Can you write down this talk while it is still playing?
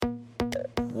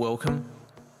Welcome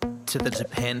to the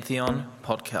Tipantheon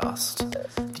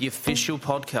podcast, the official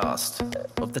podcast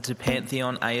of the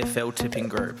Tipantheon AFL tipping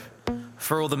group.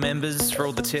 For all the members, for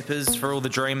all the tippers, for all the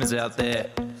dreamers out there,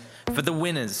 for the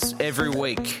winners every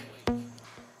week.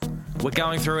 We're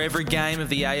going through every game of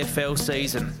the AFL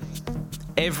season,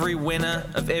 every winner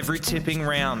of every tipping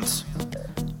round,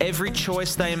 every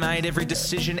choice they made, every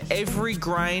decision, every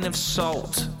grain of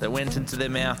salt that went into their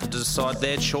mouth to decide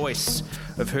their choice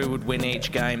of who would win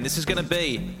each game. This is going to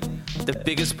be the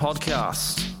biggest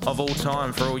podcast of all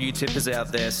time for all you tippers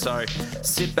out there. So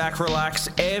sit back, relax.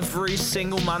 Every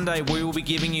single Monday we will be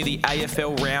giving you the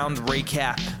AFL round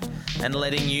recap and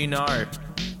letting you know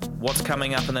what's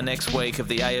coming up in the next week of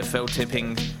the AFL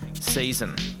tipping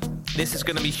season. This is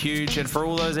going to be huge, and for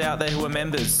all those out there who are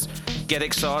members, get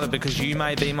excited because you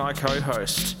may be my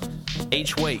co-host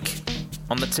each week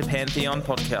on the Tipantheon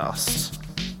podcast.